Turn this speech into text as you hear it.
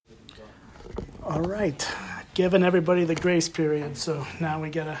All right, giving everybody the grace period, so now we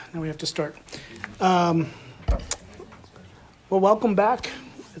have to start. Well, welcome back.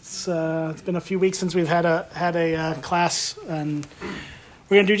 It's been a few weeks since we've had a class, and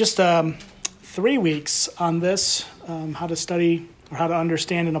we're going to do just 3 weeks on this, how to study or how to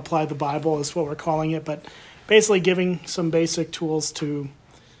understand and apply the Bible is what we're calling it, but basically giving some basic tools to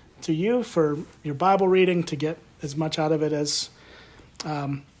you for your Bible reading to get as much out of it as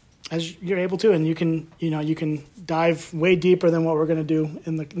you're able to, and you can dive way deeper than what we're going to do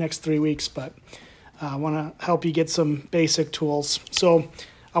in the next 3 weeks, but I want to help you get some basic tools. So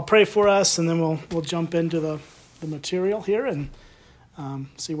I'll pray for us, and then we'll jump into the material here and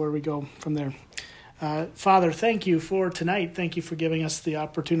see where we go from there. Father, thank you for tonight. Thank you for giving us the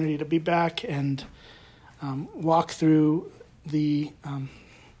opportunity to be back and walk through the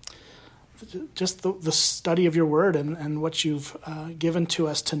study of your word and what you've given to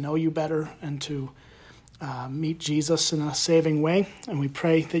us to know you better and to meet Jesus in a saving way. And we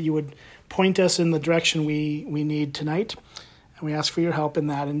pray that you would point us in the direction we need tonight. And we ask for your help in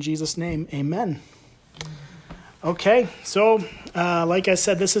that. In Jesus' name, amen. Okay, so like I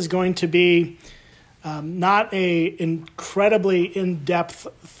said, this is going to be not a incredibly in-depth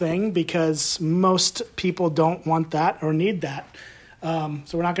thing because most people don't want that or need that.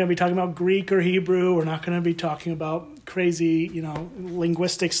 So we're not going to be talking about Greek or Hebrew. We're not going to be talking about crazy,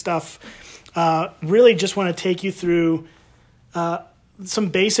 linguistic stuff. Really just want to take you through some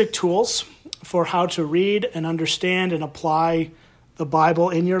basic tools for how to read and understand and apply the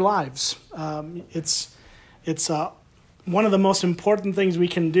Bible in your lives. It's one of the most important things we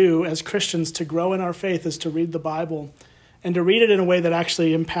can do as Christians to grow in our faith is to read the Bible and to read it in a way that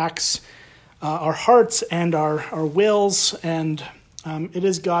actually impacts our hearts and our wills, and it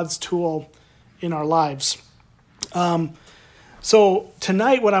is God's tool in our lives. So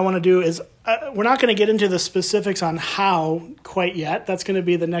tonight what I want to do is, we're not going to get into the specifics on how quite yet. That's going to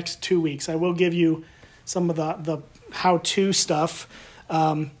be the next 2 weeks. I will give you some of the how-to stuff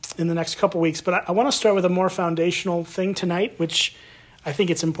in the next couple weeks, but I want to start with a more foundational thing tonight, which I think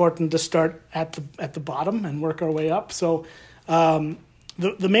it's important to start at the bottom and work our way up. So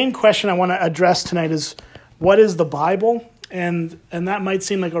the main question I want to address tonight is, what is the Bible? And that might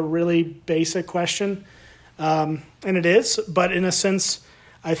seem like a really basic question, and it is. But in a sense,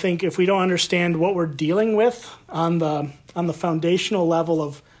 I think if we don't understand what we're dealing with on the foundational level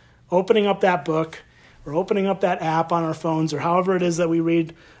of opening up that book or opening up that app on our phones or however it is that we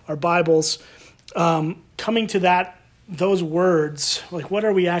read our Bibles, coming to those words, like what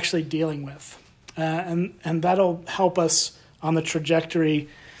are we actually dealing with, and that'll help us on the trajectory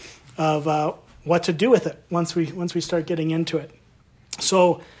of what to do with it once we start getting into it.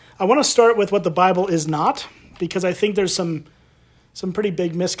 So I want to start with what the Bible is not, because I think there's some pretty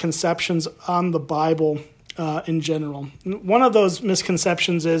big misconceptions on the Bible in general. One of those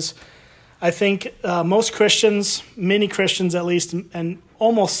misconceptions is, I think most Christians, many Christians at least, and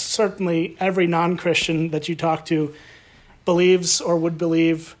almost certainly every non-Christian that you talk to believes or would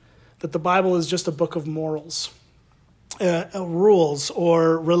believe that the Bible is just a book of morals, rules,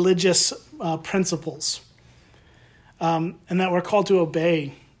 or religious principles, and that we're called to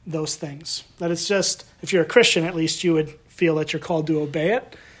obey those things. That it's just, if you're a Christian, at least you would feel that you're called to obey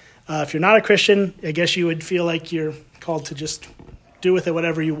it. If you're not a Christian, I guess you would feel like you're called to just do with it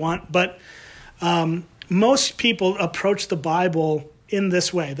whatever you want. But most people approach the Bible in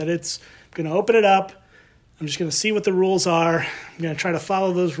this way, that I'm going to open it up, I'm just going to see what the rules are, I'm going to try to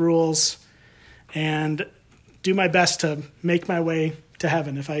follow those rules, and do my best to make my way to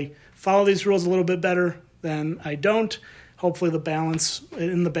heaven. If I follow these rules a little bit better than I don't, hopefully the balance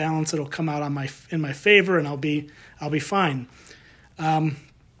it'll come out in my favor, and I'll be fine.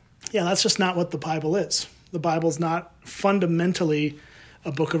 That's just not what the Bible is. The Bible's not fundamentally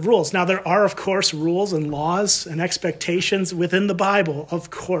a book of rules. Now, there are, of course, rules and laws and expectations within the Bible,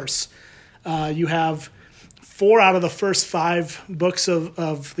 of course. You have 4 out of the first 5 books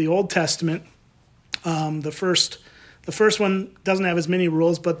of the Old Testament. The first one doesn't have as many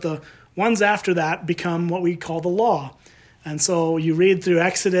rules, but the ones after that become what we call the law. And so you read through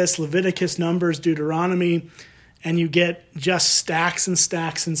Exodus, Leviticus, Numbers, Deuteronomy, and you get just stacks and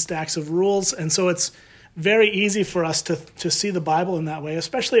stacks and stacks of rules. And so it's very easy for us to see the Bible in that way,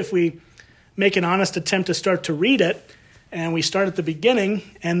 especially if we make an honest attempt to start to read it, and we start at the beginning,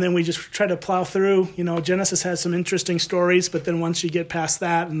 and then we just try to plow through. Genesis has some interesting stories, but then once you get past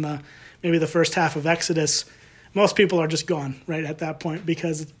that and maybe the first half of Exodus, most people are just gone right at that point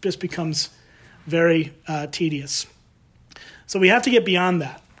because it just becomes very tedious. So we have to get beyond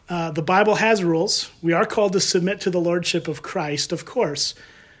that. The Bible has rules. We are called to submit to the lordship of Christ, of course.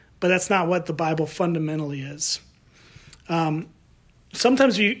 but that's not what the Bible fundamentally is.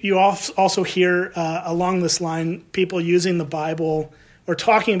 Sometimes you also hear along this line people using the Bible or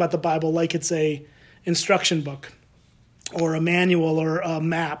talking about the Bible like it's a instruction book or a manual or a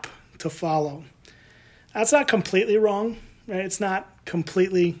map to follow. That's not completely wrong, right? It's not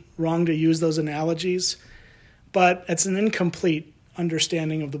completely wrong to use those analogies, but it's an incomplete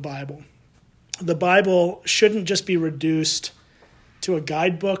understanding of the Bible. The Bible shouldn't just be reduced to a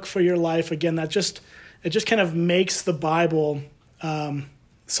guidebook for your life. Again, it just kind of makes the Bible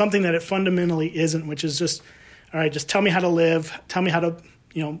something that it fundamentally isn't, which is just, all right, just tell me how to live, tell me how to,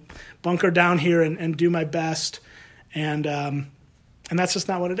 bunker down here and do my best, and that's just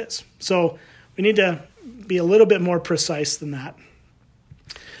not what it is. So we need to be a little bit more precise than that.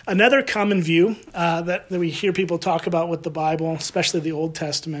 Another common view that we hear people talk about with the Bible, especially the Old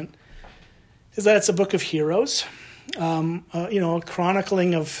Testament, is that it's a book of heroes, a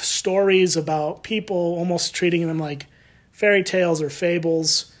chronicling of stories about people, almost treating them like fairy tales or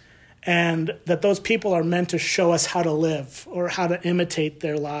fables, and that those people are meant to show us how to live or how to imitate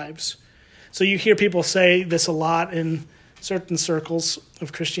their lives. So you hear people say this a lot in certain circles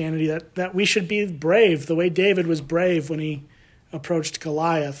of Christianity, that we should be brave the way David was brave when he approached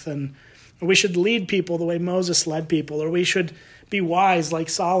Goliath, and we should lead people the way Moses led people, or we should be wise like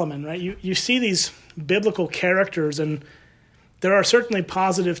Solomon, right? You see these biblical characters, and there are certainly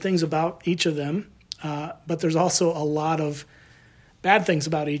positive things about each of them, but there's also a lot of bad things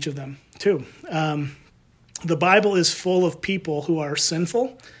about each of them too. The Bible is full of people who are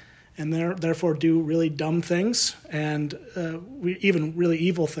sinful and therefore do really dumb things and even really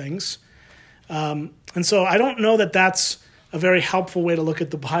evil things. And so I don't know that that's a very helpful way to look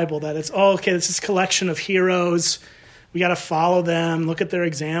at the Bible, that it's, it's this collection of heroes. We got to follow them, look at their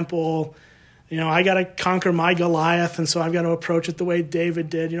example. I got to conquer my Goliath, and so I've got to approach it the way David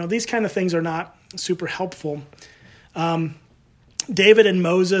did. These kind of things are not super helpful. David and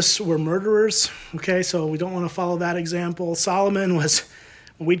Moses were murderers, okay, so we don't want to follow that example. Solomon was,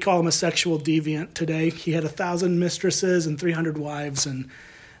 we'd call him a sexual deviant today. He had 1,000 mistresses and 300 wives, and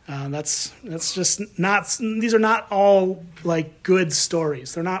that's just not, these are not all like good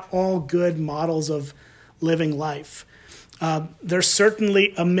stories. They're not all good models of living life. There's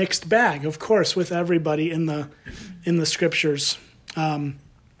certainly a mixed bag, of course, with everybody in the scriptures.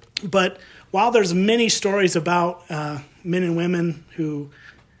 But while there's many stories about men and women who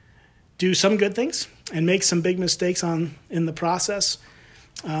do some good things and make some big mistakes in the process,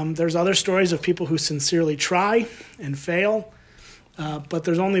 there's other stories of people who sincerely try and fail. But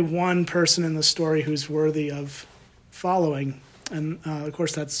there's only one person in the story who's worthy of following. And, of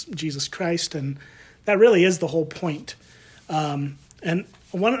course, that's Jesus Christ. And that really is the whole point. And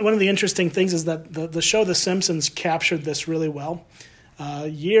one of the interesting things is that the show The Simpsons captured this really well.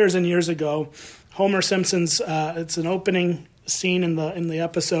 Years and years ago, Homer Simpson's, it's an opening scene in the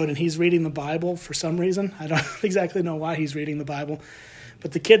episode, and he's reading the Bible for some reason. I don't exactly know why he's reading the Bible.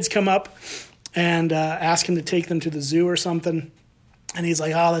 But the kids come up and ask him to take them to the zoo or something. And he's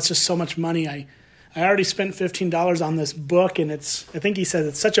like, that's just so much money. I already spent $15 on this book, and I think he says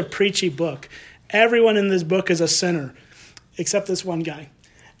it's such a preachy book. Everyone in this book is a sinner, except this one guy.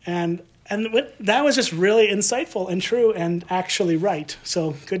 And that was just really insightful and true and actually right.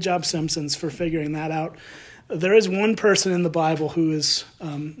 So good job, Simpsons, for figuring that out. There is one person in the Bible who is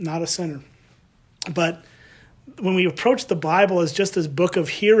not a sinner. But when we approach the Bible as just this book of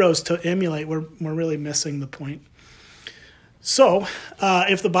heroes to emulate, we're really missing the point. So,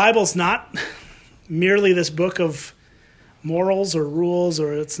 if the Bible's not merely this book of morals or rules,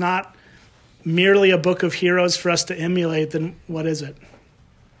 or it's not merely a book of heroes for us to emulate, then what is it?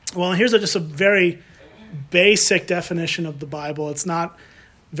 Well, here's just a very basic definition of the Bible. It's not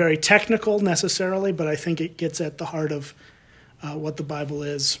very technical necessarily, but I think it gets at the heart of what the Bible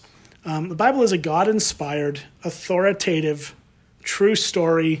is. The Bible is a God-inspired, authoritative, true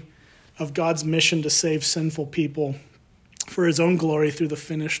story of God's mission to save sinful people for his own glory through the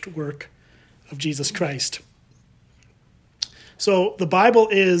finished work of Jesus Christ. So the Bible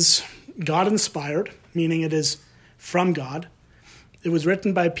is God-inspired, meaning it is from God. It was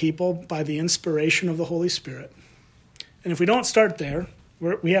written by people by the inspiration of the Holy Spirit. And if we don't start there,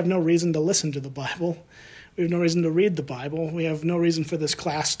 we have no reason to listen to the Bible. We have no reason to read the Bible. We have no reason for this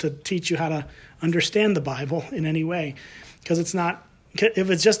class to teach you how to understand the Bible in any way. Because it's not, if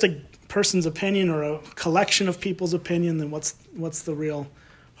it's just a person's opinion or a collection of people's opinion, then what's the real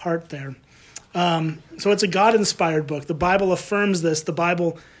heart there? So it's a God-inspired book. The Bible affirms this. The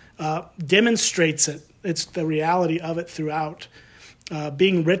Bible demonstrates it. It's the reality of it throughout.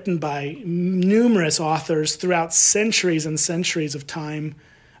 Being written by numerous authors throughout centuries and centuries of time,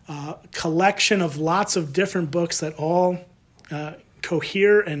 collection of lots of different books that all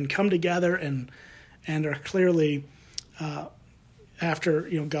cohere and come together and are clearly after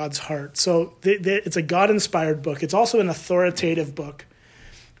God's heart. So it's a God-inspired book. It's also an authoritative book.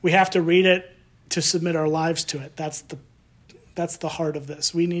 We have to read it to submit our lives to it. That's the heart of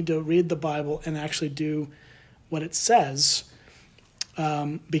this. We need to read the Bible and actually do what it says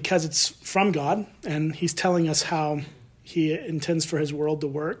because it's from God, and he's telling us how he intends for his world to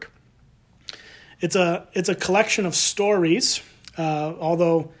work. It's a collection of stories,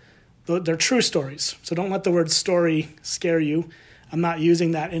 although they're true stories. So don't let the word story scare you. I'm not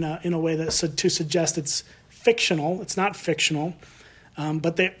using that in a way to suggest it's fictional. It's not fictional,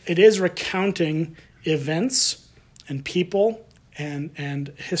 but it is recounting events and people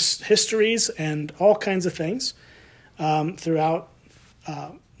and histories and all kinds of things throughout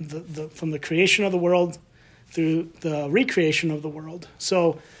from the creation of the world through the recreation of the world.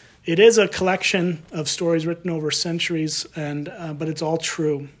 So it is a collection of stories written over centuries, but it's all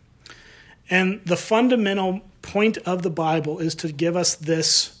true. And the fundamental point of the Bible is to give us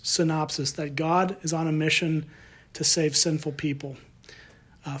this synopsis, that God is on a mission to save sinful people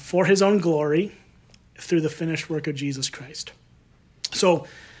for his own glory through the finished work of Jesus Christ. So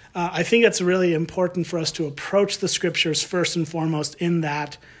I think it's really important for us to approach the scriptures first and foremost in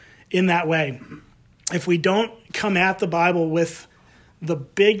that way. If we don't come at the Bible with the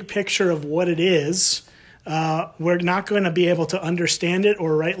big picture of what it is, we're not going to be able to understand it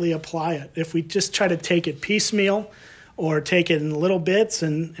or rightly apply it. If we just try to take it piecemeal or take it in little bits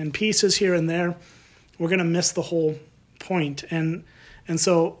and pieces here and there, we're going to miss the whole point. And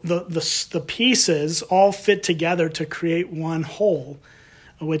so the pieces all fit together to create one whole,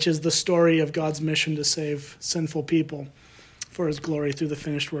 which is the story of God's mission to save sinful people for his glory through the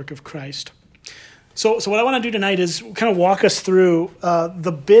finished work of Christ. So what I want to do tonight is kind of walk us through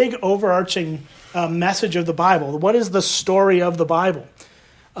the big overarching message of the Bible. What is the story of the Bible?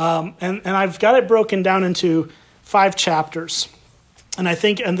 And I've got it broken down into 5 chapters. And I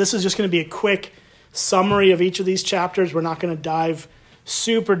think, and this is just going to be a quick summary of each of these chapters. We're not going to dive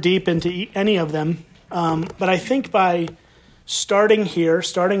super deep into any of them. But I think by starting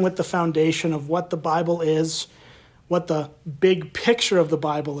with the foundation of what the Bible is, what the big picture of the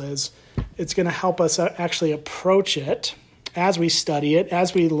Bible is, it's going to help us actually approach it as we study it,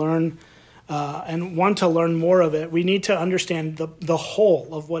 as we learn and want to learn more of it. We need to understand the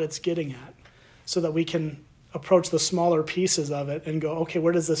whole of what it's getting at so that we can approach the smaller pieces of it and go, okay,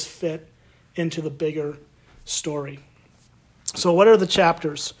 where does this fit into the bigger story? So what are the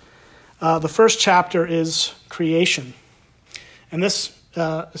chapters? The first chapter is creation. And this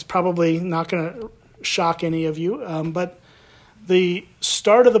is probably not going to shock any of you, but the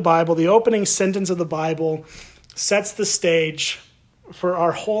start of the Bible, the opening sentence of the Bible, sets the stage for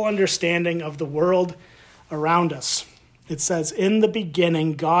our whole understanding of the world around us. It says, "In the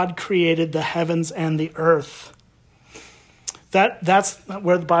beginning, God created the heavens and the earth." That's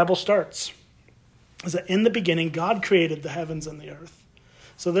where the Bible starts. Is that in the beginning, God created the heavens and the earth.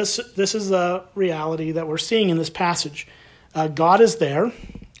 So this is a reality that we're seeing in this passage. God is there.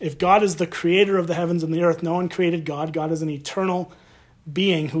 If God is the creator of the heavens and the earth, no one created God. God is an eternal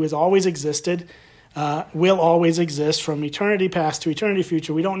being who has always existed, will always exist from eternity past to eternity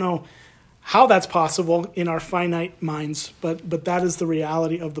future. We don't know how that's possible in our finite minds, but that is the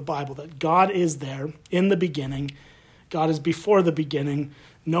reality of the Bible, that God is there in the beginning. God is before the beginning.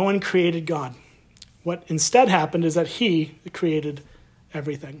 No one created God. What instead happened is that he created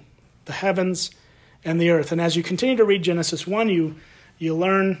everything, the heavens and the earth. And as you continue to read Genesis 1, you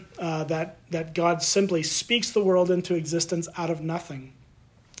learn that God simply speaks the world into existence out of nothing.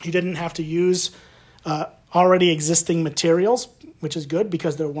 He didn't have to use already existing materials, which is good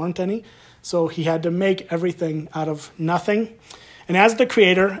because there weren't any. So he had to make everything out of nothing. And as the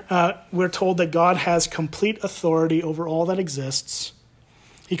creator, we're told that God has complete authority over all that exists.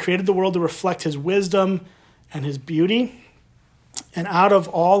 He created the world to reflect his wisdom and his beauty. And out of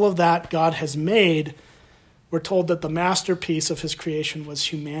all of that God has made, we're told that the masterpiece of his creation was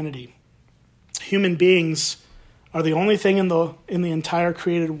humanity. Human beings are the only thing in the entire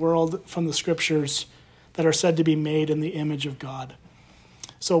created world from the scriptures that are said to be made in the image of God.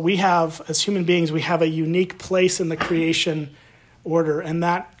 So we have, as human beings, we have a unique place in the creation order, and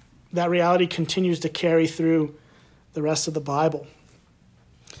that reality continues to carry through the rest of the Bible.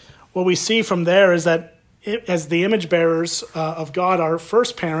 What we see from there is that as the image bearers of God, our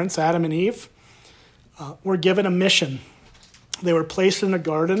first parents, Adam and Eve, were given a mission. They were placed in a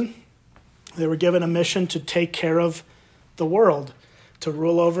garden. They were given a mission to take care of the world, to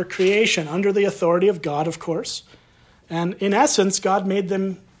rule over creation under the authority of God, of course. And in essence, God made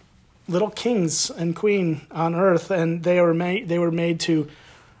them little kings and queen on earth, and they were made to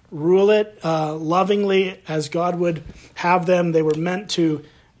rule it lovingly as God would have them. They were meant to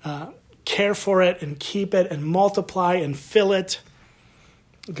care for it and keep it and multiply and fill it.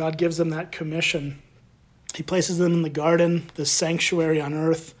 God gives them that commission. He places them in the garden, the sanctuary on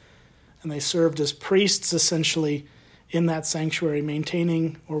earth, and they served as priests essentially in that sanctuary,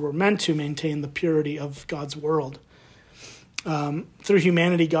 maintaining, or were meant to maintain, the purity of God's world. Through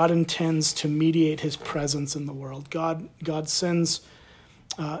humanity, God intends to mediate his presence in the world. God sends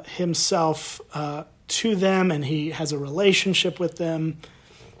himself to them, and he has a relationship with them,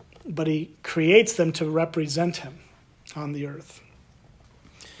 but he creates them to represent him on the earth.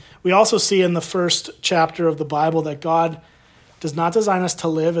 We also see in the first chapter of the Bible that God does not design us to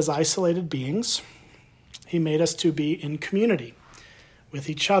live as isolated beings. He made us to be in community with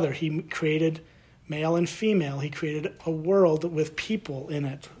each other. He created male and female. He created a world with people in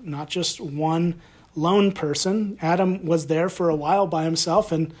it, not just one lone person. Adam was there for a while by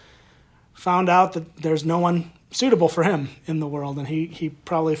himself and found out that there's no one suitable for him in the world, and he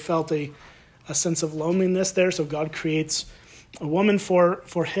probably felt a sense of loneliness there, so God creates a woman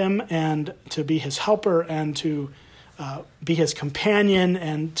for him, and to be his helper, and to be his companion,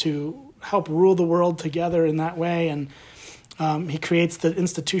 and to help rule the world together in that way. And he creates the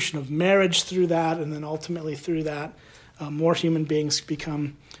institution of marriage through that, and then ultimately through that, more human beings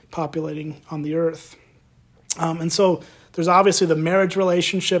become populating on the earth. And so there's obviously the marriage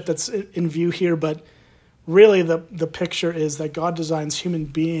relationship that's in view here, but really the picture is that God designs human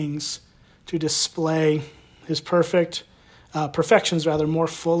beings to display his perfections more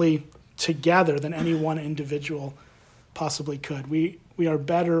fully together than any one individual possibly could. We are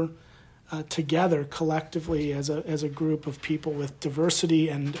better together collectively as a group of people with diversity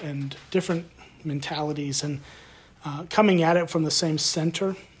and different mentalities, and coming at it from the same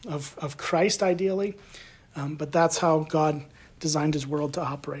center of Christ, ideally. But that's how God designed his world to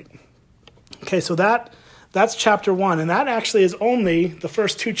operate. Okay, so that's chapter 1, and that actually is only the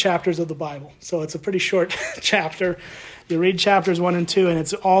first 2 chapters of the Bible. So it's a pretty short chapter. You read chapters 1 and 2, and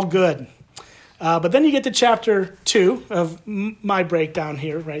it's all good. But then you get to chapter 2 of my breakdown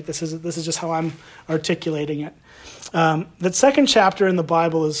here, right? This is just how I'm articulating it. The second chapter in the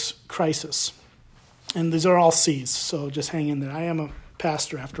Bible is crisis, and these are all C's, so just hang in there. I am a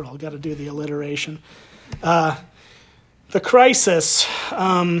pastor, after all. Got to do the alliteration. The crisis.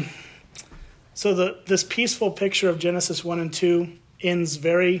 So this peaceful picture of Genesis 1 and 2 ends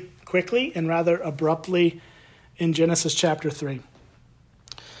very quickly and rather abruptly in Genesis chapter 3.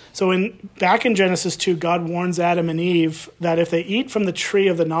 So back in Genesis 2, God warns Adam and Eve that if they eat from the tree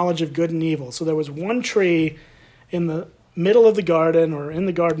of the knowledge of good and evil, so there was one tree in the middle of the garden, or in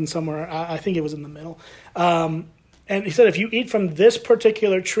the garden somewhere, I think it was in the middle, and he said, if you eat from this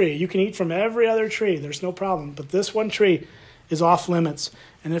particular tree, you can eat from every other tree, there's no problem, but this one tree is off limits,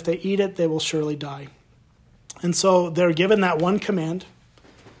 and if they eat it, they will surely die. And so they're given that one command,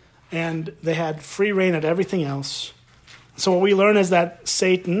 and they had free reign at everything else. So what we learn is that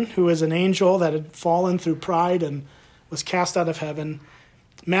Satan, who is an angel that had fallen through pride and was cast out of heaven,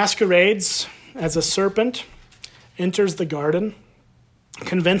 masquerades as a serpent, enters the garden,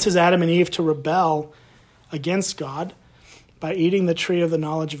 convinces Adam and Eve to rebel against God by eating the tree of the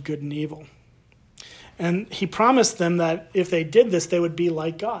knowledge of good and evil. And he promised them that if they did this, they would be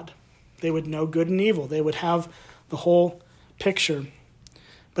like God. They would know good and evil. They would have the whole picture.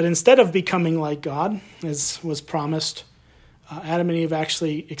 But instead of becoming like God, as was promised, Adam and Eve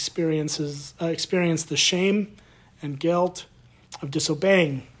actually experienced the shame and guilt of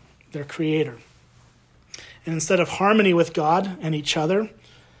disobeying their Creator. And instead of harmony with God and each other,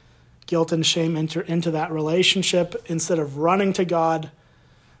 guilt and shame enter into that relationship. Instead of running to God,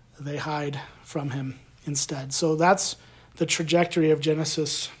 they hide from him instead. So that's the trajectory of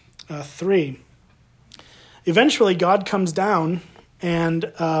Genesis 3. Eventually, God comes down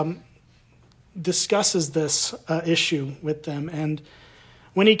and discusses this issue with them. And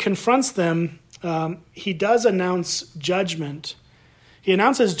when he confronts them, he does announce judgment. He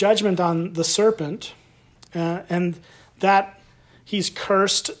announces judgment on the serpent, and that he's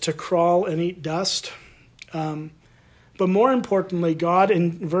cursed to crawl and eat dust. But more importantly, God,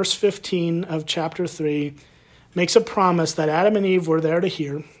 in verse 15 of chapter 3, makes a promise that Adam and Eve were there to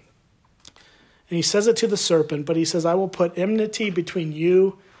hear. And he says it to the serpent, but he says, I will put enmity between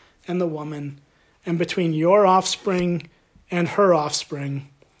you and the woman, and between your offspring and her offspring.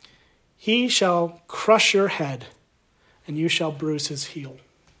 He shall crush your head, and you shall bruise his heel.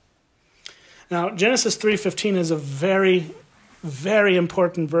 Now, Genesis 3:15 is a very, very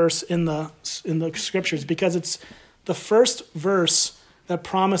important verse in the scriptures, because it's the first verse that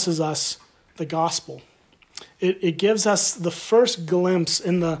promises us the gospel. It gives us the first glimpse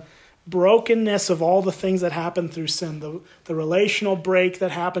in the brokenness of all the things that happened through sin, the relational break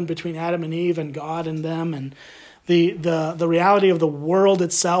that happened between Adam and Eve and God and them, and the reality of the world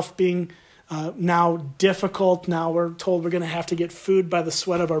itself being now difficult. Now we're told we're going to have to get food by the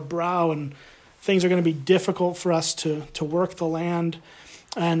sweat of our brow, and things are going to be difficult for us to work the land.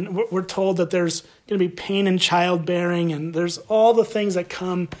 And we're told that there's going to be pain in childbearing, and there's all the things that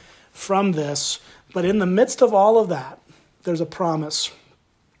come from this. But in the midst of all of that, there's a promise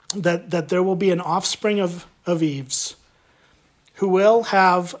that there will be an offspring of Eve's who will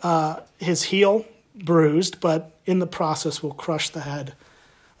have his heel bruised, but in the process will crush the head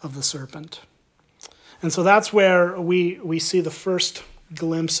of the serpent. And so that's where we see the first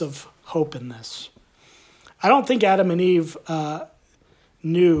glimpse of hope in this. I don't think Adam and Eve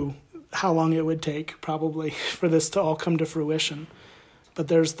knew how long it would take, probably, for this to all come to fruition. But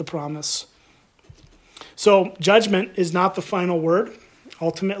there's the promise. So judgment is not the final word,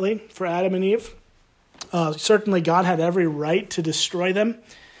 ultimately, for Adam and Eve. Certainly God had every right to destroy them,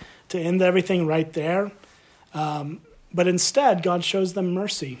 to end everything right there. But instead, God shows them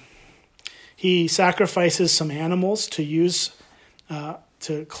mercy. He sacrifices some animals to use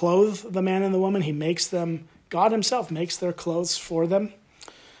to clothe the man and the woman. He makes them, God himself makes their clothes for them.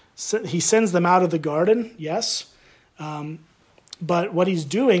 He sends them out of the garden, yes. But what he's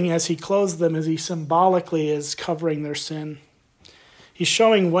doing as he clothes them is he symbolically is covering their sin. He's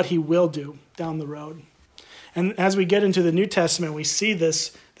showing what he will do down the road. And as we get into the New Testament, we see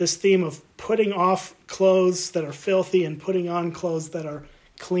this theme of putting off clothes that are filthy and putting on clothes that are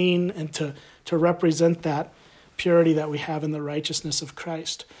clean, and to represent that purity that we have in the righteousness of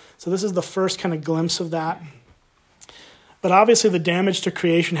Christ. So this is the first kind of glimpse of that. But obviously the damage to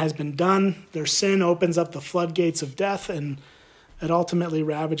creation has been done. Their sin opens up the floodgates of death, and it ultimately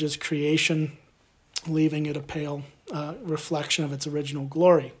ravages creation, leaving it a pale reflection of its original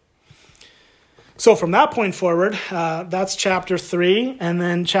glory. So from that point forward, that's chapter 3. And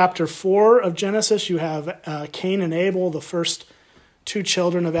then chapter 4 of Genesis, you have Cain and Abel, the first two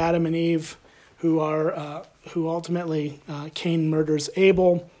children of Adam and Eve, who ultimately Cain murders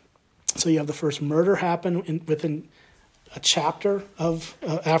Abel. So you have the first murder happen within a chapter of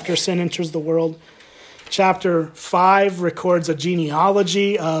after sin enters the world. Chapter 5 records a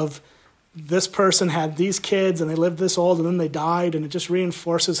genealogy of this person had these kids and they lived this old and then they died, and it just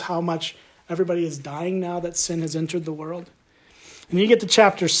reinforces how much everybody is dying now that sin has entered the world. And you get to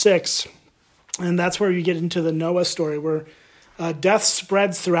chapter 6, and that's where you get into the Noah story, where death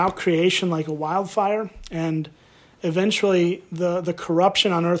spreads throughout creation like a wildfire, and eventually the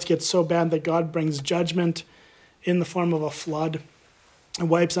corruption on earth gets so bad that God brings judgment in the form of a flood and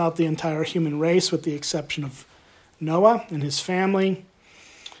wipes out the entire human race with the exception of Noah and his family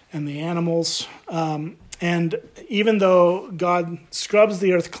and the animals. And even though God scrubs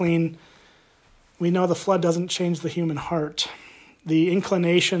the earth clean, we know the flood doesn't change the human heart. The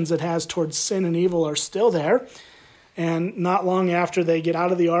inclinations it has towards sin and evil are still there. And not long after they get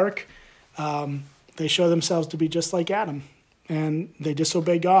out of the ark, they show themselves to be just like Adam. And they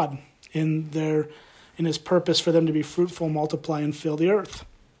disobey God in his purpose for them to be fruitful, multiply, and fill the earth.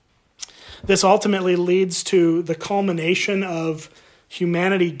 This ultimately leads to the culmination of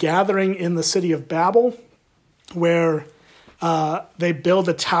humanity gathering in the city of Babel, where they build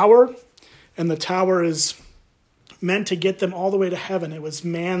a tower, and the tower is meant to get them all the way to heaven. It was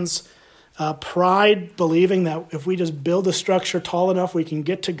man's pride, believing that if we just build a structure tall enough, we can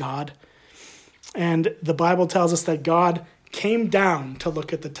get to God. And the Bible tells us that God came down to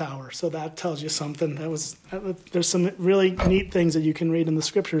look at the tower. So that tells you something. There's some really neat things that you can read in the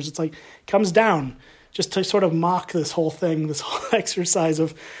scriptures. It's like, comes down just to sort of mock this whole thing, this whole exercise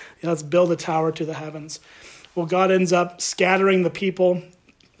of, let's build a tower to the heavens. Well, God ends up scattering the people,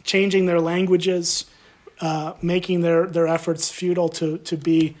 changing their languages, making their efforts futile to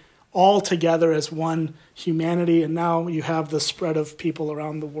be all together as one humanity. And now you have the spread of people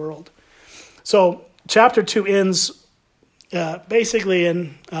around the world. So chapter 2 ends basically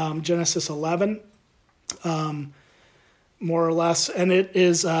in Genesis 11, more or less, and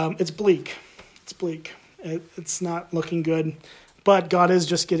it's bleak. It's bleak. It's not looking good, but God is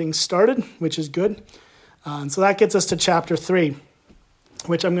just getting started, which is good. And so that gets us to chapter 3,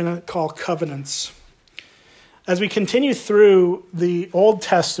 which I'm going to call covenants. As we continue through the Old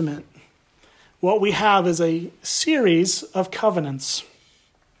Testament, what we have is a series of covenants.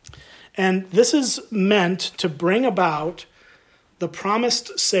 And this is meant to bring about the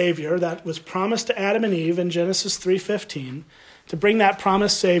promised Savior that was promised to Adam and Eve in Genesis 3:15, to bring that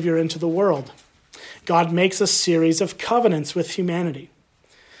promised Savior into the world. God makes a series of covenants with humanity.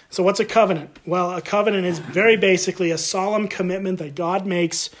 So what's a covenant? Well, a covenant is very basically a solemn commitment that God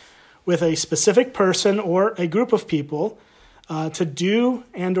makes with a specific person or a group of people to do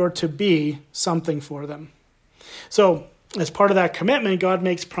and or to be something for them. So as part of that commitment, God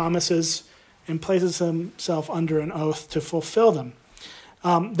makes promises and places himself under an oath to fulfill them.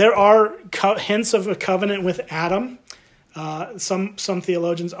 There are hints of a covenant with Adam. Some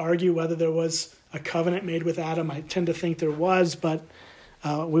theologians argue whether there was a covenant made with Adam. I tend to think there was, but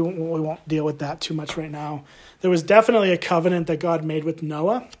we won't deal with that too much right now. There was definitely a covenant that God made with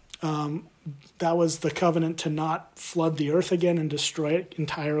Noah. That was the covenant to not flood the earth again and destroy it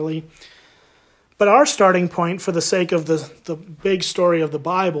entirely. But our starting point, for the sake of the big story of the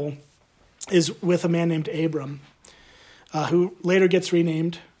Bible, is with a man named Abram, who later gets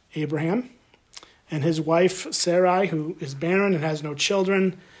renamed Abraham, and his wife Sarai, who is barren and has no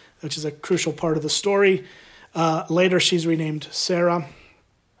children, which is a crucial part of the story. Later, she's renamed Sarah.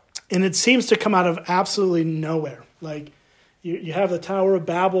 And it seems to come out of absolutely nowhere. Like, you have the Tower of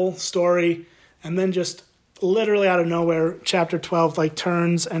Babel story, and then just literally out of nowhere, chapter 12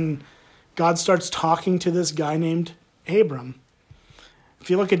 turns, and God starts talking to this guy named Abram. If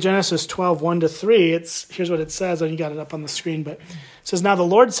you look at Genesis 12, 1-3, here's what it says, and you got it up on the screen, but it says, "Now the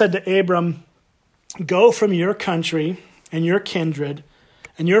Lord said to Abram, 'Go from your country and your kindred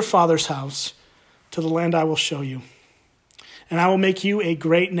and your father's house to the land I will show you. And I will make you a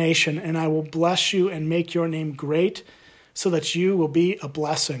great nation, and I will bless you and make your name great, so that you will be a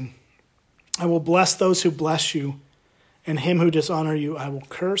blessing. I will bless those who bless you, and him who dishonor you I will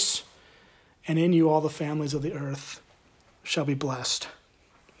curse, and in you all the families of the earth shall be blessed.'"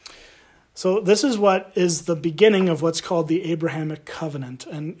 So this is what is the beginning of what's called the Abrahamic covenant.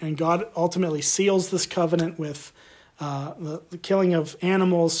 And God ultimately seals this covenant with the killing of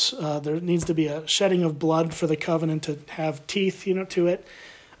animals. There needs to be a shedding of blood for the covenant to have teeth, to it.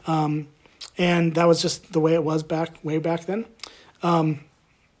 And that was just the way it was way back then.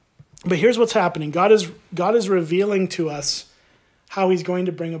 But here's what's happening. God is revealing to us how he's going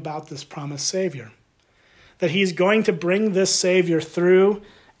to bring about this promised Savior. That he's going to bring this Savior through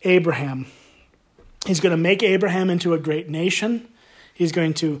Abraham. He's going to make Abraham into a great nation. He's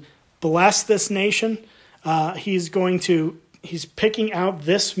going to bless this nation. He's picking out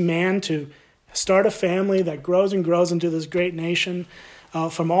this man to start a family that grows and grows into this great nation.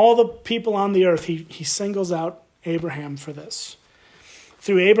 From all the people on the earth, he singles out Abraham for this.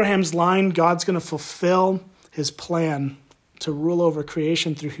 Through Abraham's line, God's going to fulfill his plan to rule over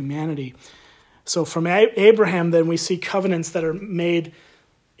creation through humanity. So from Abraham, then we see covenants that are made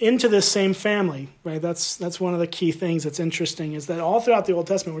into this same family, right? That's one of the key things that's interesting, is that all throughout the Old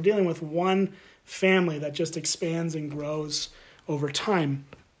Testament, we're dealing with one family that just expands and grows over time.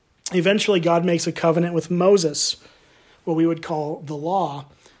 Eventually, God makes a covenant with Moses, what we would call the law.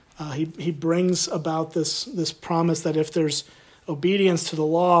 He brings about this promise that if there's obedience to the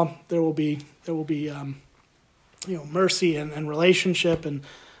law, there will be mercy and relationship. And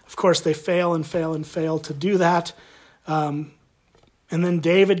of course, they fail to do that. And then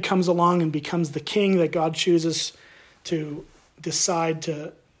David comes along and becomes the king that God chooses to decide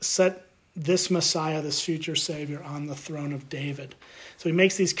to set this Messiah, this future Savior, on the throne of David. So he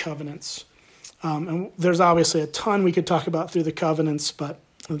makes these covenants. And there's obviously a ton we could talk about through the covenants, but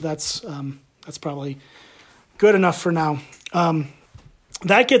that's probably good enough for now.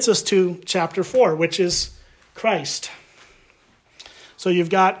 That gets us to chapter 4, which is Christ. So you've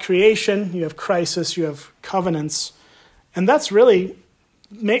got creation, you have crisis, you have covenants, and that's really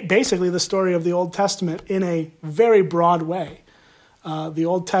basically the story of the Old Testament in a very broad way. The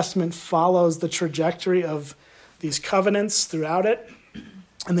Old Testament follows the trajectory of these covenants throughout it,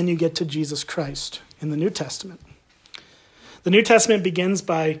 and then you get to Jesus Christ in the New Testament. The New Testament begins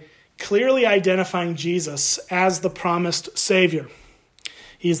by clearly identifying Jesus as the promised Savior.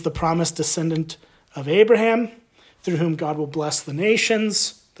 He is the promised descendant of Abraham, through whom God will bless the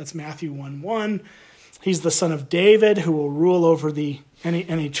nations. That's Matthew 1:1. He's the son of David, who will rule over an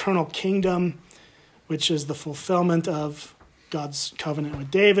eternal kingdom, which is the fulfillment of God's covenant with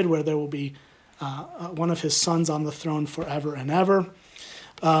David, where there will be one of his sons on the throne forever and ever.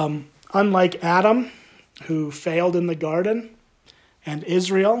 Unlike Adam, who failed in the garden, and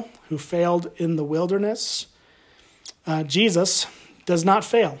Israel, who failed in the wilderness, Jesus does not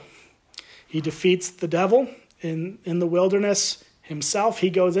fail. He defeats the devil in the wilderness himself.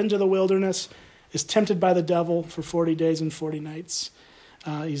 He goes into the wilderness, is tempted by the devil for 40 days and 40 nights.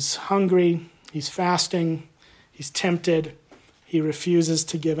 He's hungry, he's fasting, he's tempted, he refuses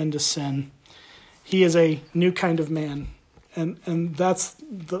to give in to sin. He is a new kind of man. And that's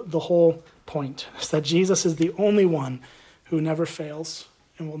the whole point, is that Jesus is the only one who never fails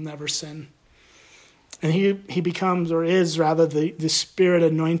and will never sin. And he becomes, or is rather, the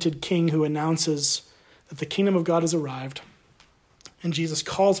Spirit-anointed king who announces that the kingdom of God has arrived. And Jesus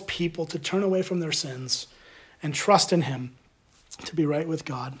calls people to turn away from their sins and trust in him to be right with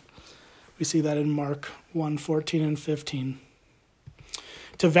God. We see that in Mark 1:14 and 15.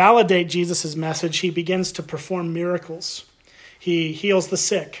 To validate Jesus' message, he begins to perform miracles. He heals the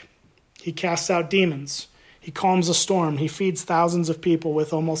sick. He casts out demons. He calms a storm. He feeds thousands of people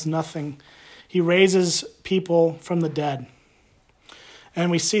with almost nothing. He raises people from the dead.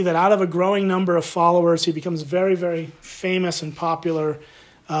 And we see that out of a growing number of followers, he becomes very, very famous and popular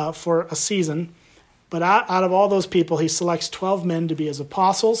for a season. But out of all those people, he selects 12 men to be his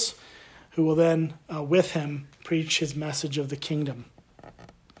apostles, who will then, with him, preach his message of the kingdom.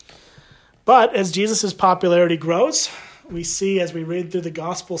 But as Jesus' popularity grows, we see as we read through the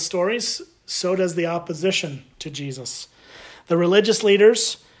gospel stories, so does the opposition to Jesus. The religious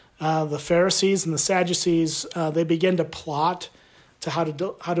leaders, the Pharisees and the Sadducees, they begin to plot to how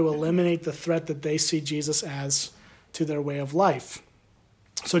to eliminate the threat that they see Jesus as to their way of life.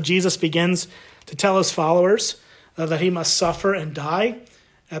 So Jesus begins to tell his followers that he must suffer and die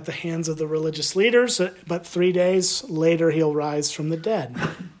at the hands of the religious leaders, but 3 days later he'll rise from the dead.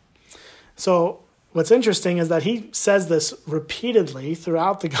 So what's interesting is that he says this repeatedly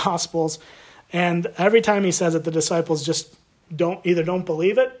throughout the Gospels, and every time he says it, the disciples just don't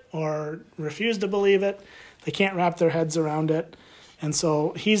believe it or refuse to believe it. They can't wrap their heads around it. And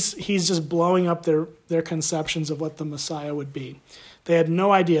so he's just blowing up their conceptions of what the Messiah would be. They had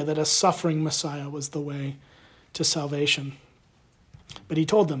no idea that a suffering Messiah was the way to salvation. But he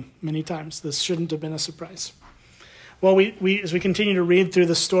told them many times this shouldn't have been a surprise. Well, we as we continue to read through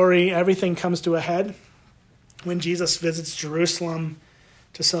the story, everything comes to a head when Jesus visits Jerusalem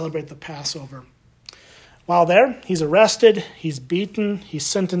to celebrate the Passover. While there, he's arrested, he's beaten, he's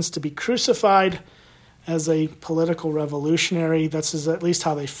sentenced to be crucified as a political revolutionary. That's at least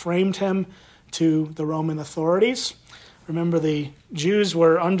how they framed him to the Roman authorities. Remember, the Jews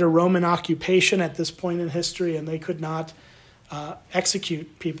were under Roman occupation at this point in history, and they could not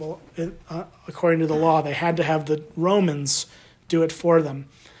execute people according to the law. They had to have the Romans do it for them.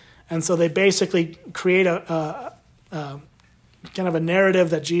 And so they basically create a kind of a narrative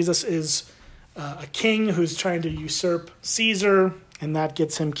that Jesus is a king who's trying to usurp Caesar, and that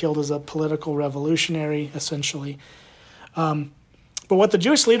gets him killed as a political revolutionary, essentially. But what the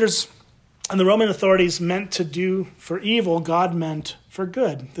Jewish leaders and the Roman authorities meant to do for evil, God meant for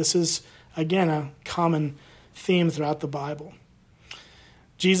good. This is, again, a common theme throughout the Bible.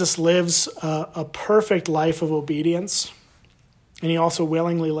 Jesus lives a perfect life of obedience, and he also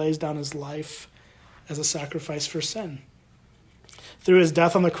willingly lays down his life as a sacrifice for sin. Through his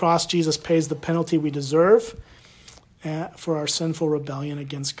death on the cross, Jesus pays the penalty we deserve for our sinful rebellion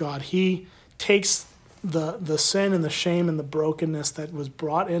against God. He takes the sin and the shame and the brokenness that was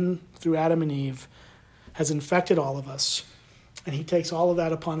brought in through Adam and Eve, has infected all of us, and he takes all of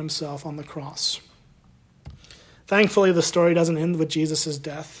that upon himself on the cross. Thankfully, the story doesn't end with Jesus'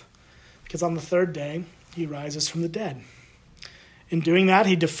 death, because on the third day, he rises from the dead. In doing that,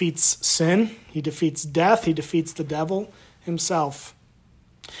 he defeats sin, he defeats death, he defeats the devil himself.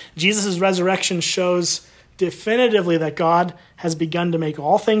 Jesus' resurrection shows definitively that God has begun to make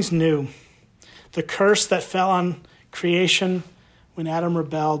all things new. The curse that fell on creation when Adam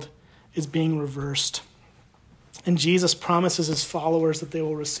rebelled is being reversed. And Jesus promises his followers that they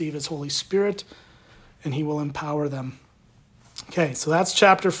will receive his Holy Spirit and he will empower them. Okay, so that's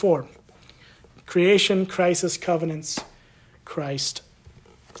chapter 4. Creation, crisis, covenants, Christ.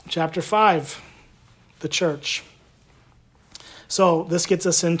 Chapter 5, the church. So this gets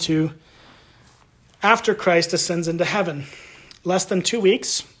us into after Christ ascends into heaven. Less than 2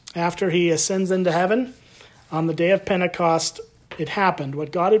 weeks after he ascends into heaven, on the day of Pentecost, it happened.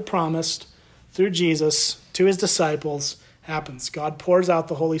 What God had promised through Jesus to his disciples happens. God pours out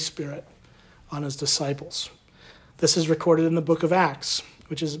the Holy Spirit on his disciples. This is recorded in the book of Acts,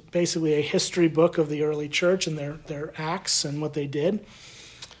 which is basically a history book of the early church and their acts and what they did.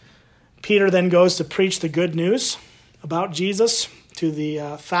 Peter then goes to preach the good news about Jesus to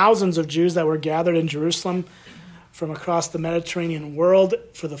the thousands of Jews that were gathered in Jerusalem from across the Mediterranean world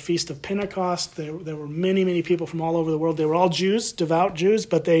for the Feast of Pentecost. There were many, many people from all over the world. They were all Jews, devout Jews,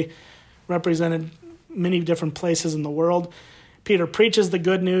 but they represented many different places in the world. Peter preaches the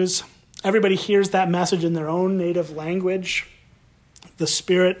good news. Everybody hears that message in their own native language. The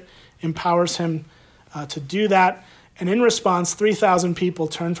Spirit empowers him to do that. And in response, 3,000 people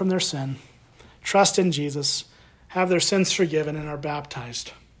turn from their sin, trust in Jesus, have their sins forgiven, and are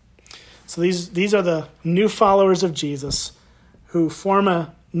baptized. So these are the new followers of Jesus who form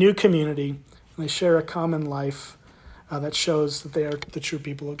a new community, and they share a common life that shows that they are the true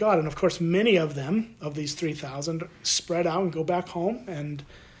people of God. And of course, many of them, of these 3,000, spread out and go back home and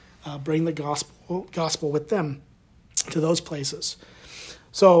bring the gospel with them to those places.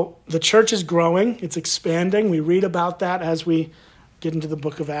 So the church is growing, it's expanding. We read about that as we get into the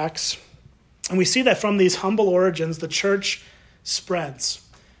book of Acts. And we see that from these humble origins, the church spreads.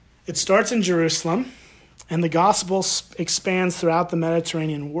 It starts in Jerusalem, and the gospel expands throughout the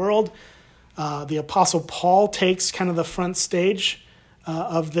Mediterranean world. The Apostle Paul takes kind of the front stage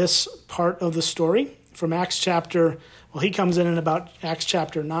of this part of the story from Acts chapter, well, he comes in about Acts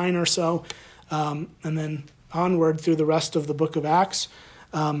chapter 9 or so, and then onward through the rest of the book of Acts.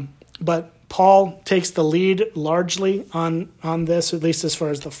 But Paul takes the lead largely on this, at least as far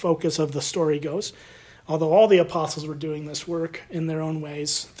as the focus of the story goes, although all the apostles were doing this work in their own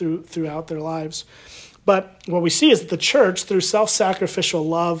ways throughout their lives. But what we see is that the church, through self-sacrificial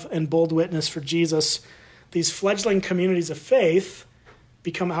love and bold witness for Jesus, these fledgling communities of faith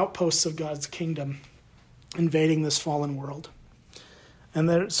become outposts of God's kingdom, invading this fallen world.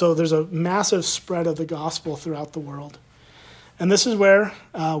 And so there's a massive spread of the gospel throughout the world. And this is where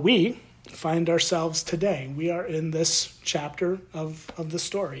we find ourselves today. We are in this chapter of the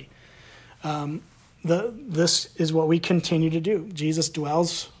story. This is what we continue to do. Jesus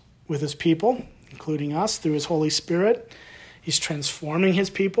dwells with his people, including us, through his Holy Spirit. He's transforming his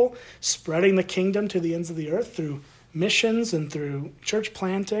people, spreading the kingdom to the ends of the earth through missions and through church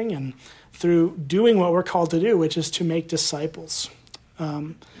planting and through doing what we're called to do, which is to make disciples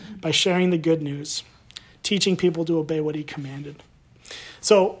by sharing the good news, teaching people to obey what he commanded.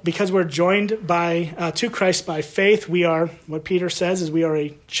 So because we're joined to Christ by faith, we are, what Peter says is we are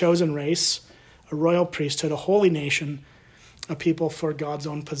a chosen race, a royal priesthood, a holy nation, a people for God's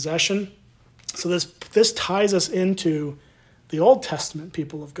own possession. So this ties us into the Old Testament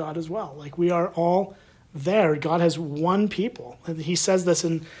people of God as well. Like we are all there. God has one people. He says this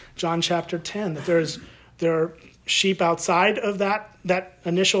in John chapter 10, that there are sheep outside of that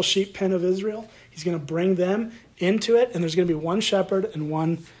initial sheep pen of Israel. He's going to bring them into it, and there's going to be one shepherd and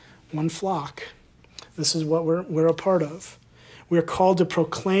one flock. This is what we're a part of. We're called to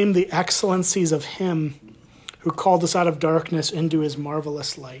proclaim the excellencies of him who called us out of darkness into his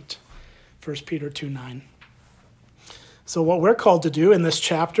marvelous light. 1 Peter 2:9. So what we're called to do in this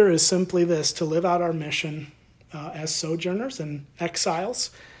chapter is simply this, to live out our mission as sojourners and exiles,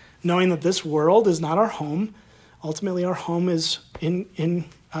 knowing that this world is not our home. Ultimately, our home is in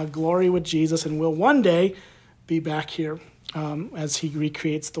glory with Jesus, and will one day be back here as he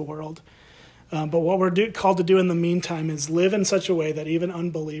recreates the world. But what we're called to do in the meantime is live in such a way that even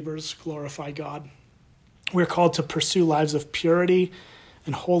unbelievers glorify God. We're called to pursue lives of purity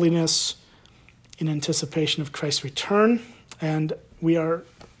and holiness in anticipation of Christ's return, and we are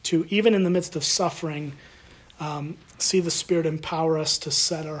to, even in the midst of suffering, see the Spirit empower us to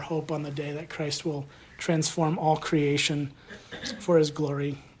set our hope on the day that Christ will transform all creation for his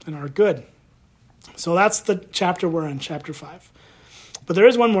glory and our good. So that's the chapter we're in, chapter 5. But there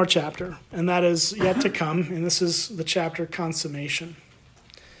is one more chapter, and that is yet to come, and this is the chapter consummation.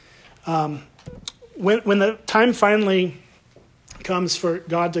 When the time finally comes for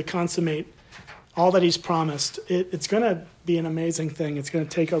God to consummate all that he's promised, it's going to be an amazing thing. It's going to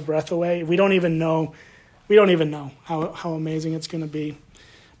take our breath away. We don't even know how amazing it's going to be.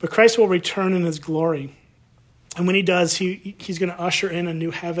 But Christ will return in his glory. And when he does, he's going to usher in a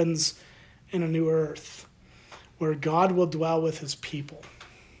new heavens and a new earth where God will dwell with his people.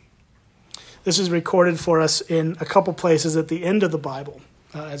 This is recorded for us in a couple places at the end of the Bible,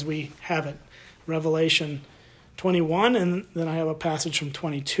 as we have it. Revelation 21, and then I have a passage from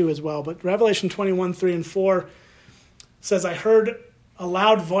 22 as well. But Revelation 21, 3 and 4 says, I heard a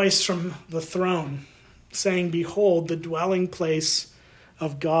loud voice from the throne saying, behold, the dwelling place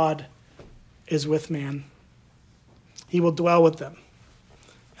of God is with man. He will dwell with them,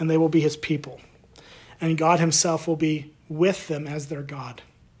 and they will be his people. And God himself will be with them as their God.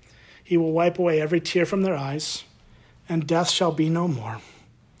 He will wipe away every tear from their eyes, and death shall be no more.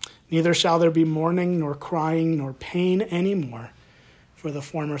 Neither shall there be mourning, nor crying, nor pain any more, for the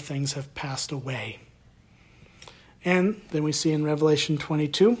former things have passed away. And then we see in Revelation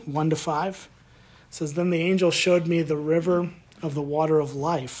 22, 1-5, it says, then the angel showed me the river of the water of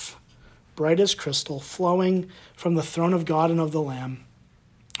life, bright as crystal, flowing from the throne of God and of the Lamb,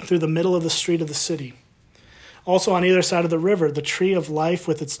 through the middle of the street of the city. Also on either side of the river, the tree of life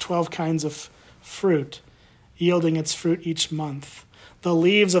with its 12 kinds of fruit, yielding its fruit each month. The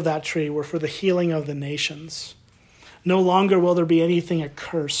leaves of that tree were for the healing of the nations. No longer will there be anything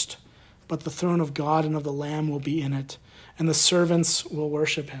accursed, but the throne of God and of the Lamb will be in it, and the servants will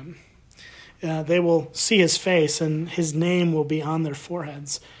worship him. They will see his face, and his name will be on their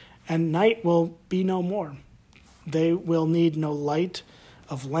foreheads, and night will be no more. They will need no light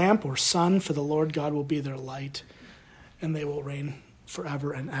of lamp or sun, for the Lord God will be their light, and they will reign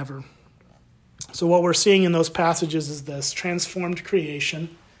forever and ever. So what we're seeing in those passages is this: transformed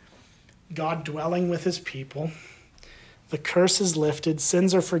creation, God dwelling with his people, the curse is lifted,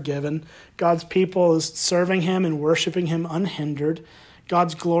 sins are forgiven, God's people is serving him and worshiping him unhindered,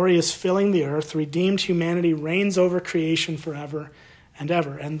 God's glory is filling the earth, redeemed humanity reigns over creation forever and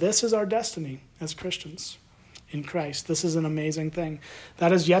ever. And this is our destiny as Christians in Christ. This is an amazing thing.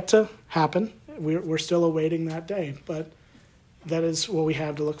 That is yet to happen. We're still awaiting that day, but that is what we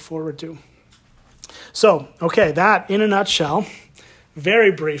have to look forward to. So, okay, that in a nutshell,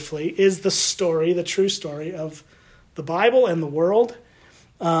 very briefly, is the story, the true story of the Bible and the world.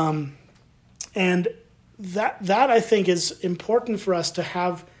 And that I think is important for us to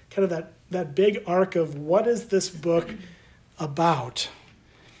have kind of that big arc of what is this book about.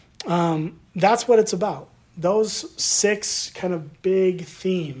 That's what it's about. Those 6 kind of big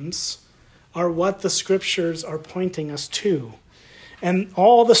themes are what the scriptures are pointing us to. And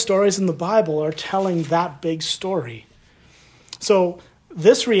all the stories in the Bible are telling that big story. So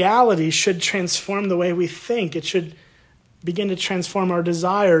this reality should transform the way we think. It should begin to transform our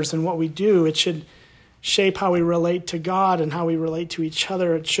desires and what we do. It should shape how we relate to God and how we relate to each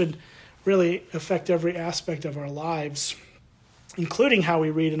other. It should really affect every aspect of our lives, including how we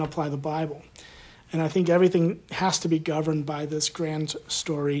read and apply the Bible. And I think everything has to be governed by this grand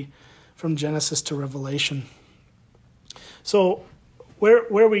story from Genesis to Revelation. So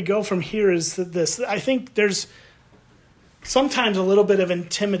where we go from here is this. I think there's sometimes a little bit of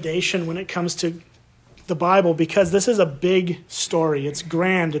intimidation when it comes to the Bible, because this is a big story. It's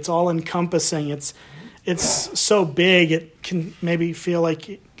grand. It's all-encompassing. It's so big it can maybe feel like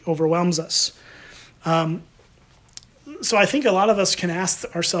it overwhelms us. So I think a lot of us can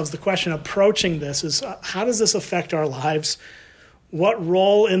ask ourselves the question approaching this is, how does this affect our lives? What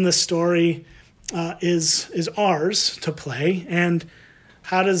role in the story is ours to play? And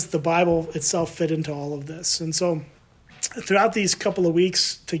how does the Bible itself fit into all of this? And so throughout these couple of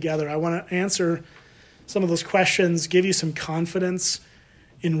weeks together, I want to answer some of those questions, give you some confidence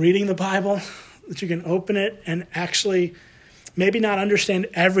in reading the Bible, that you can open it and actually maybe not understand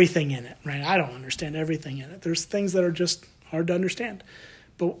everything in it, right? I don't understand everything in it. There's things that are just hard to understand.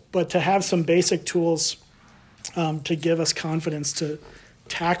 But to have some basic tools to give us confidence to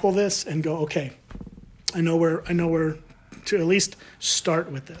tackle this and go, okay, I know where to at least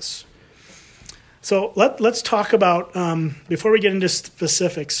start with this. So let's talk about, before we get into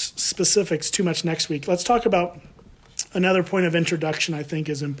specifics too much next week, let's talk about another point of introduction I think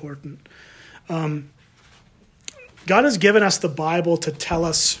is important. God has given us the Bible to tell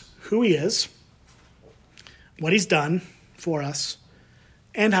us who he is, what he's done for us,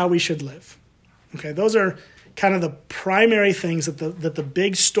 and how we should live. Okay, those are kind of the primary things that the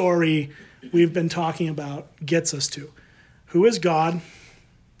big story we've been talking about gets us to. Who is God?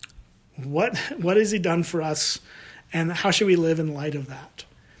 What has he done for us? And how should we live in light of that?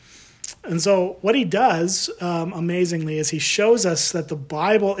 And so what he does, amazingly, is he shows us that the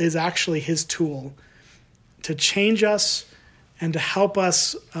Bible is actually his tool to change us and to help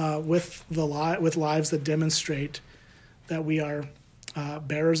us with lives that demonstrate that we are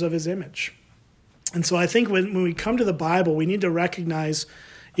bearers of his image. And so I think when we come to the Bible, we need to recognize,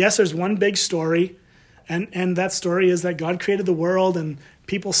 yes, there's one big story, and that story is that God created the world and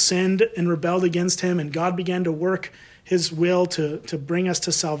people sinned and rebelled against him, and God began to work his will to bring us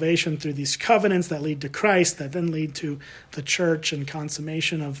to salvation through these covenants that lead to Christ, that then lead to the church and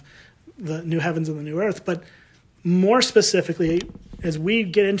consummation of the new heavens and the new earth. But more specifically, as we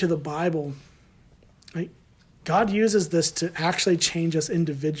get into the Bible, right, God uses this to actually change us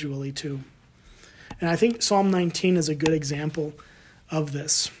individually too. And I think Psalm 19 is a good example of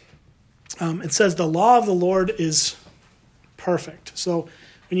this. It says, the law of the Lord is perfect. So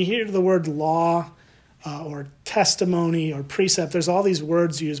when you hear the word law or testimony or precept, there's all these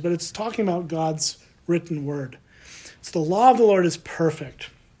words used, but it's talking about God's written word. So the law of the Lord is perfect,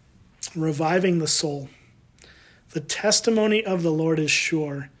 reviving the soul. The testimony of the Lord is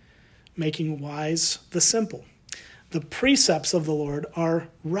sure, making wise the simple. The precepts of the Lord are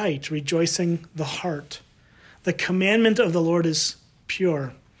right, rejoicing the heart. The commandment of the Lord is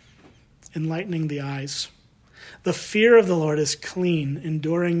pure, enlightening the eyes. The fear of the Lord is clean,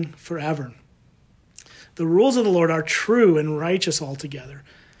 enduring forever. The rules of the Lord are true and righteous altogether.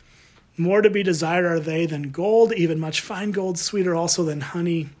 More to be desired are they than gold, even much fine gold, sweeter also than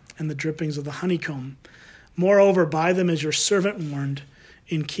honey and the drippings of the honeycomb. Moreover, by them is your servant warned.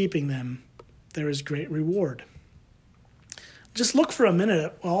 In keeping them, there is great reward. Just look for a minute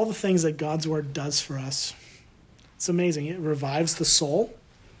at all the things that God's word does for us. It's amazing. It revives the soul.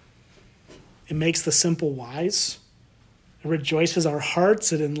 It makes the simple wise. It rejoices our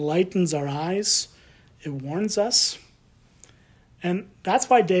hearts. It enlightens our eyes. It warns us. And that's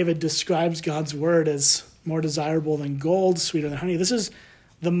why David describes God's word as more desirable than gold, sweeter than honey. This is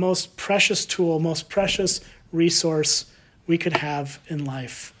the most precious tool, most precious resource we could have in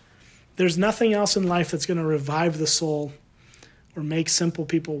life. There's nothing else in life that's going to revive the soul or make simple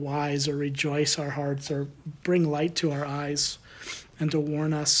people wise or rejoice our hearts or bring light to our eyes and to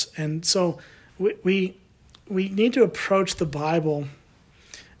warn us. And so we need to approach the Bible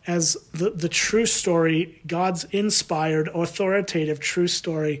as the true story, God's inspired, authoritative, true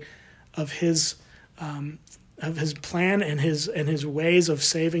story of his plan and his ways of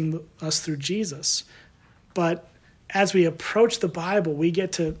saving us through Jesus. But as we approach the Bible, we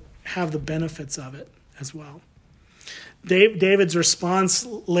get to have the benefits of it as well. David's response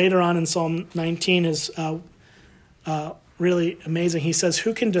later on in Psalm 19 is really amazing. He says,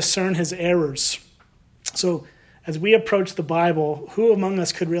 "Who can discern his errors?" So as we approach the Bible, who among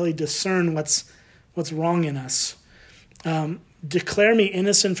us could really discern what's wrong in us? Declare me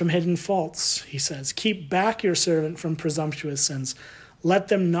innocent from hidden faults, he says. Keep back your servant from presumptuous sins. Let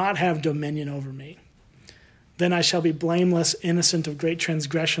them not have dominion over me. Then I shall be blameless, innocent of great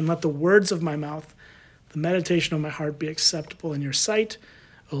transgression. Let the words of my mouth, the meditation of my heart be acceptable in your sight,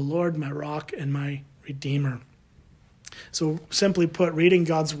 O Lord, my rock and my redeemer. So simply put, reading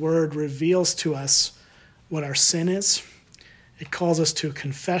God's word reveals to us what our sin is. It calls us to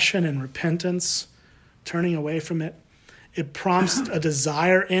confession and repentance, turning away from it. It prompts a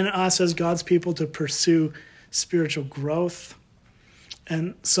desire in us as God's people to pursue spiritual growth.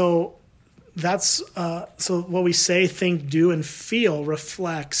 And so that's so what we say, think, do, and feel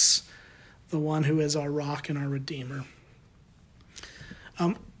reflects the one who is our rock and our redeemer.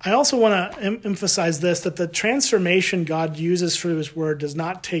 I also want to emphasize this, that the transformation God uses through his word does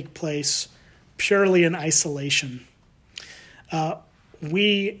not take place purely in isolation.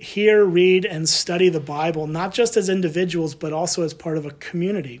 We hear, read, and study the Bible, not just as individuals, but also as part of a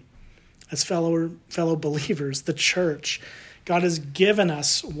community, as fellow believers, the church. God has given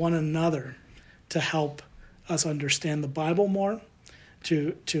us one another to help us understand the Bible more,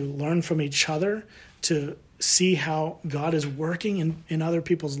 to learn from each other, to see how God is working in other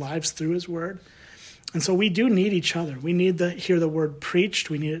people's lives through his word. And so we do need each other. We need to hear the word preached.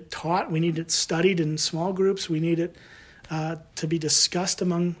 We need it taught. We need it studied in small groups. We need it to be discussed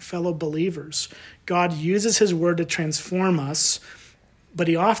among fellow believers. God uses his word to transform us, but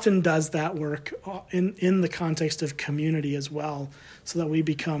he often does that work in the context of community as well, so that we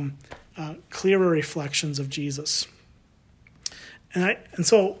become clearer reflections of Jesus. And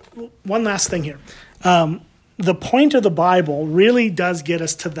so one last thing here. The point of the Bible really does get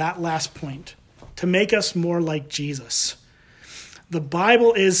us to that last point, to make us more like Jesus. The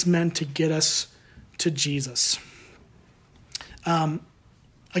Bible is meant to get us to Jesus.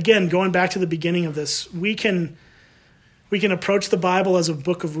 Again, going back to the beginning of this, we can approach the Bible as a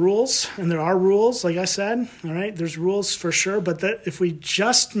book of rules, and there are rules, like I said, all right? There's rules for sure, but that if we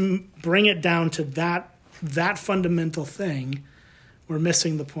just bring it down to that fundamental thing, we're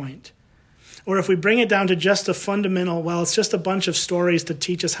missing the point. Or if we bring it down to just a fundamental, well, it's just a bunch of stories to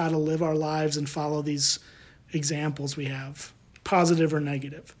teach us how to live our lives and follow these examples we have, positive or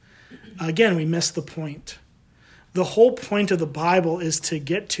negative. Again, we miss the point. The whole point of the Bible is to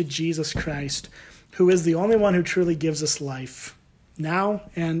get to Jesus Christ, who is the only one who truly gives us life, now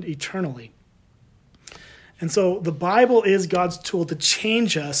and eternally. And so the Bible is God's tool to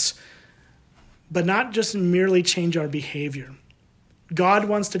change us, but not just merely change our behavior. God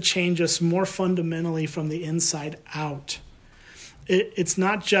wants to change us more fundamentally from the inside out. It's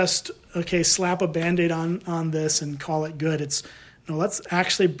not just, okay, slap a Band-Aid on this and call it good. No, let's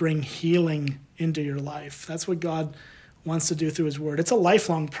actually bring healing into your life. That's what God wants to do through his word. It's a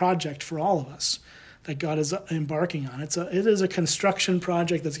lifelong project for all of us that God is embarking on. It is a construction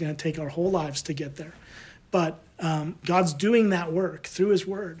project that's going to take our whole lives to get there. But God's doing that work through his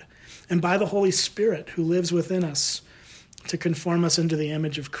word and by the Holy Spirit who lives within us to conform us into the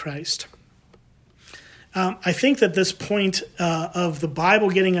image of Christ. I think that this point of the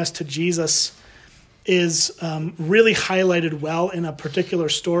Bible getting us to Jesus is really highlighted well in a particular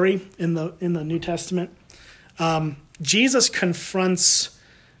story in the New Testament. Jesus confronts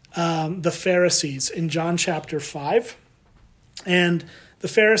the Pharisees in John chapter 5. And the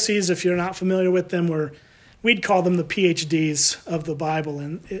Pharisees, if you're not familiar with them, were we'd call them the PhDs of the Bible,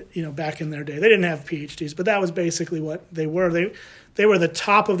 and back in their day, they didn't have PhDs, but that was basically what they were. They were the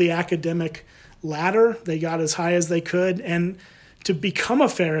top of the academic ladder. They got as high as they could, and to become a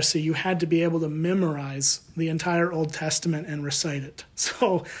Pharisee, you had to be able to memorize the entire Old Testament and recite it.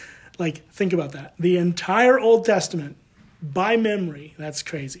 So, think about that. The entire Old Testament by memory. That's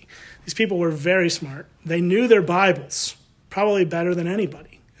crazy. These people were very smart. They knew their Bibles probably better than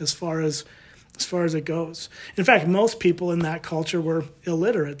anybody as far as it goes. In fact, most people in that culture were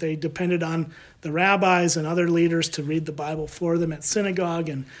illiterate. They depended on the rabbis and other leaders to read the Bible for them at synagogue.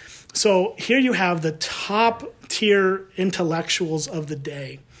 And so here you have the top tier intellectuals of the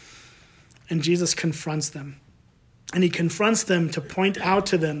day. And Jesus confronts them. And he confronts them to point out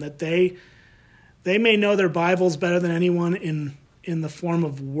to them that they may know their Bibles better than anyone in the form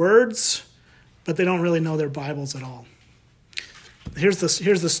of words, but they don't really know their Bibles at all. Here's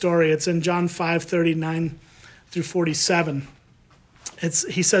the story. It's in John 5:39 through 47.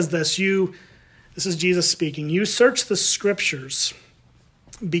 He says this. This is Jesus speaking. You search the Scriptures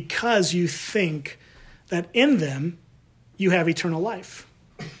because you think that in them you have eternal life.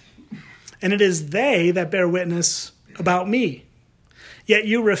 And it is they that bear witness about me. Yet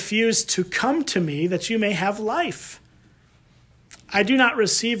you refuse to come to me that you may have life. I do not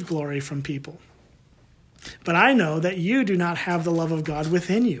receive glory from people, but I know that you do not have the love of God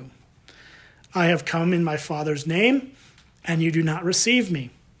within you. I have come in my Father's name, and you do not receive me.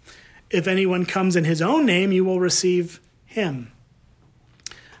 If anyone comes in his own name, you will receive him.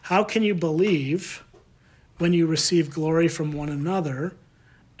 How can you believe when you receive glory from one another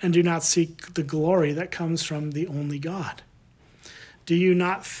and do not seek the glory that comes from the only God? Do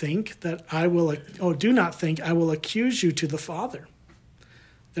not think I will accuse you to the Father.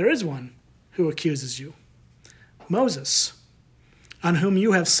 There is one who accuses you, Moses, on whom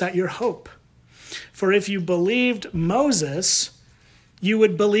you have set your hope. For if you believed Moses, you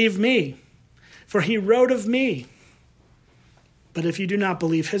would believe me, for he wrote of me. But if you do not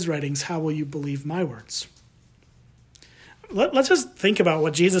believe his writings, how will you believe my words? Let's just think about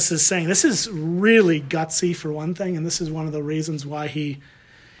what Jesus is saying. This is really gutsy for one thing, and this is one of the reasons why he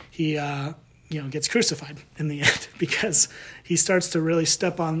gets crucified in the end, because he starts to really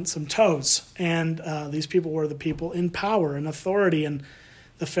step on some toes. And these people were the people in power and authority, and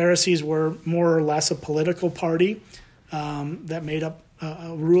the Pharisees were more or less a political party that made up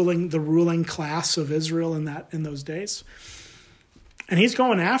the ruling class of Israel in those days. And he's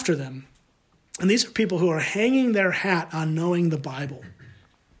going after them. And these are people who are hanging their hat on knowing the Bible.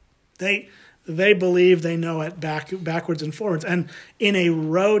 They believe they know it backwards and forwards. And in a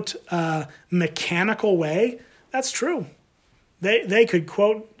rote, mechanical way, that's true. They could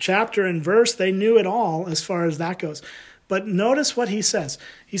quote chapter and verse. They knew it all as far as that goes. But notice what he says.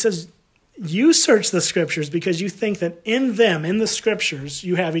 He says, you search the Scriptures because you think that in them, in the Scriptures,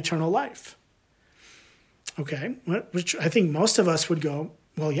 you have eternal life. Okay, which I think most of us would go,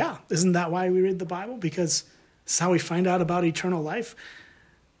 well, yeah, isn't that why we read the Bible? Because it's how we find out about eternal life.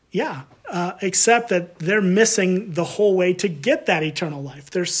 Yeah, except that they're missing the whole way to get that eternal life.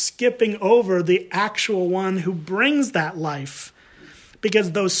 They're skipping over the actual one who brings that life.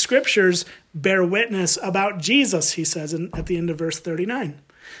 Because those Scriptures bear witness about Jesus, he says at the end of verse 39.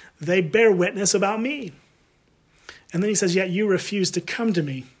 They bear witness about me. And then he says, yet you refuse to come to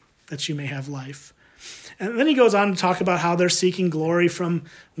me that you may have life. And then he goes on to talk about how they're seeking glory from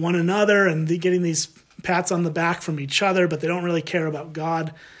one another and getting these pats on the back from each other, but they don't really care about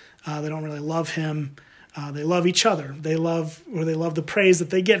God. They don't really love him. They love each other. They love the praise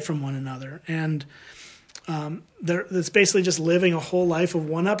that they get from one another. And it's basically just living a whole life of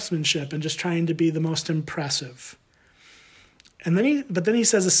one-upsmanship and just trying to be the most impressive. And then he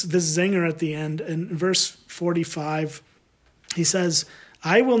says this zinger at the end in verse 45. He says,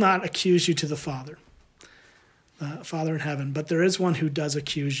 I will not accuse you to the Father in heaven, but there is one who does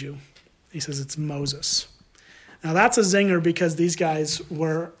accuse you. He says it's Moses. Now that's a zinger because these guys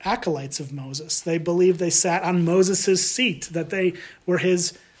were acolytes of Moses. They believed they sat on Moses' seat, that they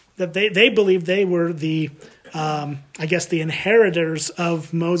believed they were the inheritors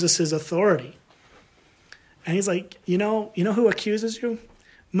of Moses' authority. And he's like, you know who accuses you?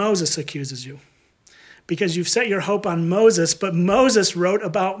 Moses accuses you. Because you've set your hope on Moses, but Moses wrote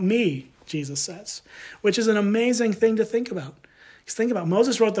about me, Jesus says, which is an amazing thing to think about. Because think about it,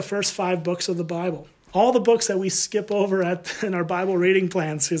 Moses wrote the first 5 books of the Bible. All the books that we skip over in our Bible reading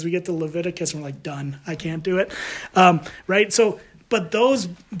plans, because we get to Leviticus and we're like, done, I can't do it. Right? So, but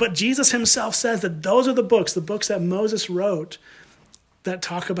Jesus himself says that those are the books that Moses wrote that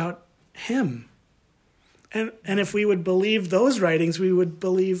talk about him. And if we would believe those writings, we would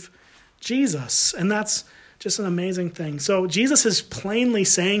believe Jesus. And that's Just an amazing thing. So Jesus is plainly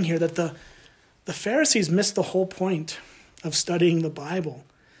saying here that the Pharisees missed the whole point of studying the Bible.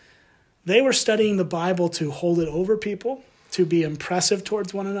 They were studying the Bible to hold it over people, to be impressive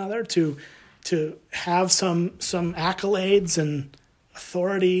towards one another, to have some accolades and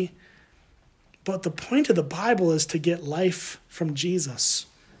authority. But the point of the Bible is to get life from Jesus.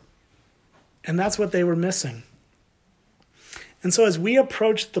 And that's what they were missing. And so as we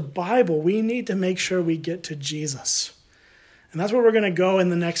approach the Bible, we need to make sure we get to Jesus. And that's where we're going to go in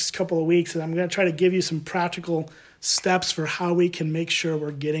the next couple of weeks. And I'm going to try to give you some practical steps for how we can make sure we're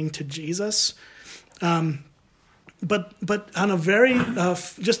getting to Jesus. But on a very,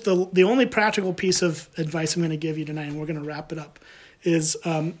 just the only practical piece of advice I'm going to give you tonight, and we're going to wrap it up, is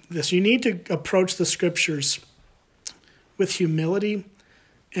this. You need to approach the Scriptures with humility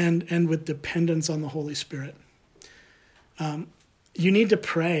and with dependence on the Holy Spirit. You need to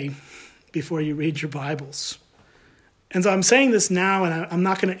pray before you read your Bibles. And so I'm saying this now, and I'm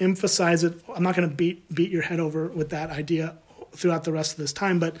not going to emphasize it. I'm not going to beat your head over with that idea throughout the rest of this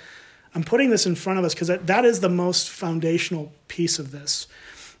time, but I'm putting this in front of us because that is the most foundational piece of this.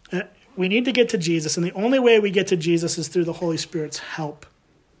 We need to get to Jesus, and the only way we get to Jesus is through the Holy Spirit's help.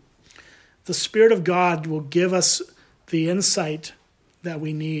 The Spirit of God will give us the insight that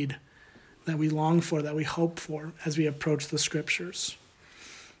we need, that we long for, that we hope for as we approach the Scriptures.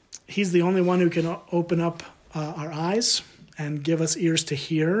 He's the only one who can open up our eyes and give us ears to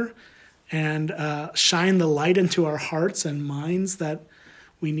hear and shine the light into our hearts and minds that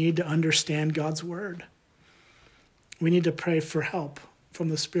we need to understand God's Word. We need to pray for help from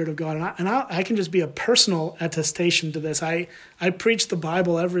the Spirit of God. And I can just be a personal attestation to this. I preach the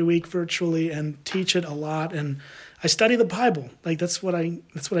Bible every week virtually and teach it a lot, and I study the Bible. Like that's what I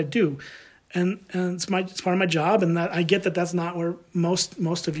do. And it's part of my job, and that I get that that's not where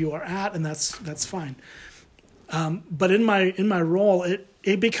most of you are at, and that's fine. But in my role,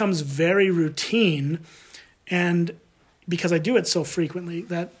 it becomes very routine, and because I do it so frequently,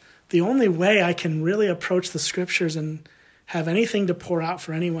 that the only way I can really approach the Scriptures and have anything to pour out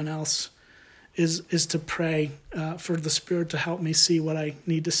for anyone else is to pray for the Spirit to help me see what I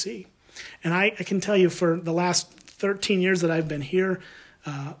need to see. And I can tell you, for the last 13 years that I've been here,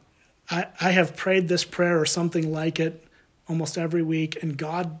 I have prayed this prayer or something like it almost every week, and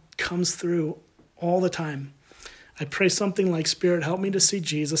God comes through all the time. I pray something like, Spirit, help me to see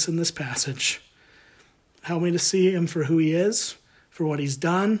Jesus in this passage. Help me to see him for who he is, for what he's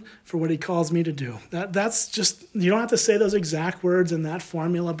done, for what he calls me to do. That's just, you don't have to say those exact words in that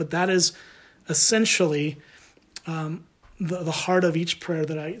formula, but that is essentially the heart of each prayer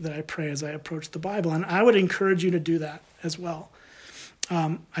that I pray as I approach the Bible. And I would encourage you to do that as well.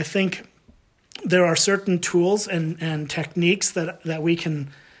 I think there are certain tools and techniques that we can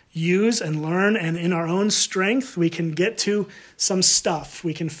use and learn, and in our own strength, we can get to some stuff.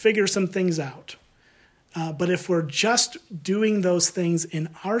 We can figure some things out. But if we're just doing those things in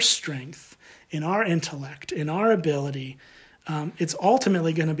our strength, in our intellect, in our ability, it's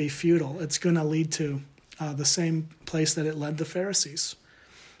ultimately going to be futile. It's going to lead to the same place that it led the Pharisees,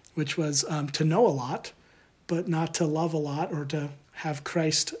 which was to know a lot, but not to love a lot or to have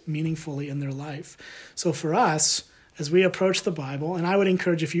Christ meaningfully in their life. So for us, as we approach the Bible, and I would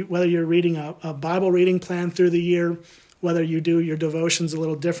encourage, whether you're reading a Bible reading plan through the year, whether you do your devotions a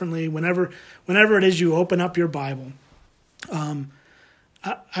little differently, whenever it is you open up your Bible,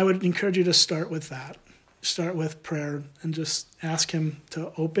 I would encourage you to start with that. Start with prayer and just ask him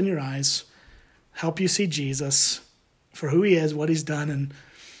to open your eyes, help you see Jesus for who he is, what he's done, and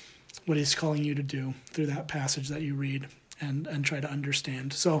what he's calling you to do through that passage that you read and try to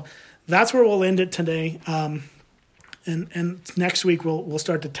understand. So that's where we'll end it today. And next week we'll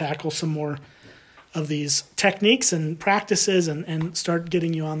start to tackle some more of these techniques and practices and start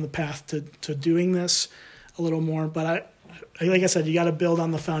getting you on the path to doing this a little more. But like I said, you got to build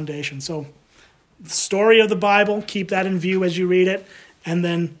on the foundation. So the story of the Bible, keep that in view as you read it, and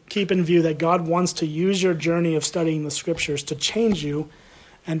then keep in view that God wants to use your journey of studying the Scriptures to change you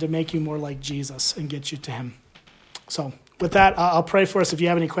and to make you more like Jesus and get you to him. So with that, I'll pray for us. If you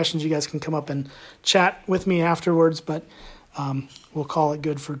have any questions, you guys can come up and chat with me afterwards, but we'll call it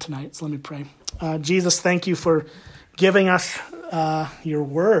good for tonight. So let me pray. Jesus, thank you for giving us your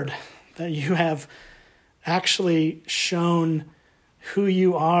word, that you have actually shown who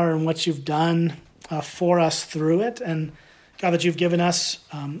you are and what you've done for us through it. And God, that you've given us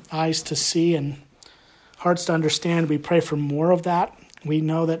eyes to see and hearts to understand. We pray for more of that. We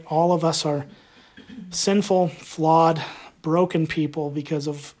know that all of us are sinful, flawed, broken people because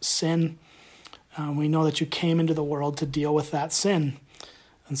of sin. We know that you came into the world to deal with that sin,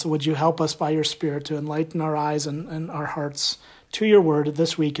 And so would you help us by your Spirit to enlighten our eyes and our hearts to your word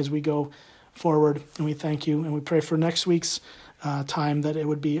this week as we go forward. And we thank you, and we pray for next week's time that it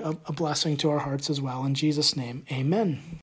would be a blessing to our hearts as well. In Jesus' name, amen.